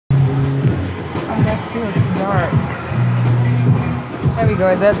still too dark. There we go.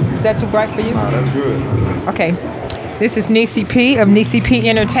 Is that too bright for you? Nah, that's good. Okay. This is Nessyp P of Nessyp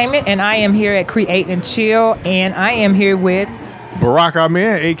Entertainment, and I am here at Create and Chill, and I am here with Barak,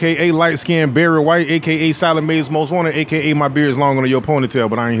 a.k.a. light-skinned Barry White, a.k.a. Silent Maid's Most Wanted, a.k.a. my beard's longer than your ponytail,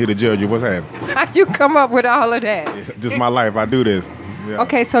 but I ain't here to judge you. What's happening? How you come up with all of that? Yeah, just my life. I do this. Yeah.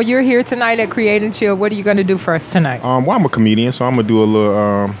 Okay, so you're here tonight at Create and Chill. What are you going to do for us tonight? Well, I'm a comedian, so I'm going to do a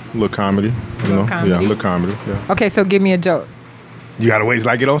little comedy. Comedy? Yeah, a little comedy. Yeah. Okay, so give me a joke. You got to wait till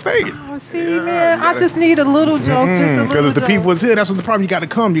I get on stage. Oh, see, man, I just need a little joke, just a little joke. Because if the people is here, that's what the problem. You got to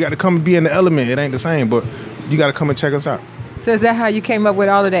come. You got to come and be in the element. It ain't the same, but you got to come and check us out. So is that how you came up with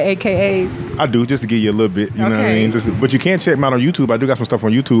all of the AKAs? I do, just to give you a little bit, you know what I mean? But you can't check me out on YouTube. I do got some stuff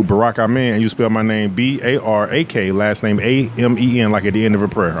on YouTube, Barak Amen, and you spell my name B-A-R-A-K, last name A-M-E-N, like at the end of a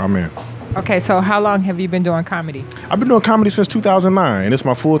prayer. Amen. Okay, so how long have you been doing comedy? I've been doing comedy since 2009, and it's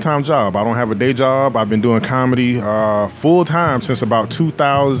my full-time job. I don't have a day job. I've been doing comedy full-time since about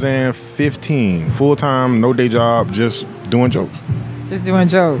 2015. Full-time, no day job, just doing jokes. Just doing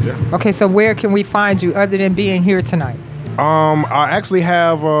jokes. Yeah. Okay, so where can we find you other than being here tonight? I actually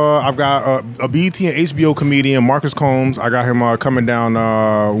have, I've got a BET and HBO comedian, Marcus Combs. I got him coming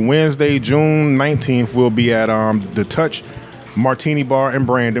down Wednesday, June 19th. We'll be at the Touch Martini Bar in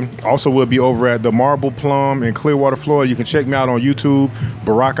Brandon. Also, we'll be over at the Marble Plum in Clearwater, Florida. You can check me out on YouTube,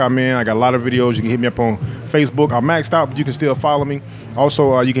 Barak Amen. I got a lot of videos. You can hit me up on Facebook. I'm maxed out, but you can still follow me.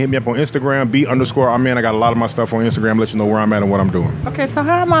 Also, you can hit me up on Instagram, B_Amen. I got a lot of my stuff on Instagram, let you know where I'm at and what I'm doing. Okay, so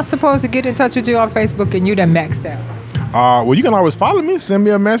how am I supposed to get in touch with you on Facebook and you done maxed out? Well, you can always follow me. Send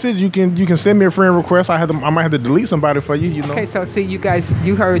me a message. You can send me a friend request. I might have to delete somebody for you. You know. Okay, so see, you guys,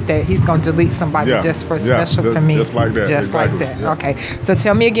 you heard that he's gonna delete somebody just for special for me. Just like that. Just exactly. like that. Yeah. Okay. So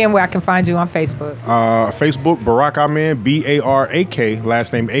tell me again where I can find you on Facebook. Facebook, Barak Amen, B-A-R-A-K,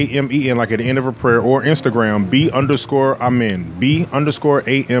 last name A-M-E-N, like at the end of a prayer, or Instagram, B_Amen,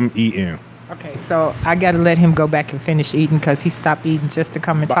 B_AMEN. Okay, so I got to let him go back and finish eating because he stopped eating just to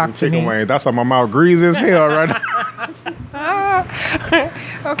come and talk to me. Wayne. That's how my mouth greasy as hell right now.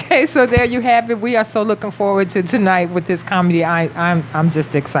 Okay, so there you have it. We are so looking forward to tonight with this comedy. I'm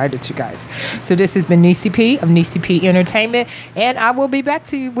just excited, you guys. So this has been Nessyp P of Nessyp Entertainment, and I will be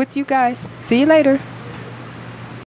back with you guys. See you later.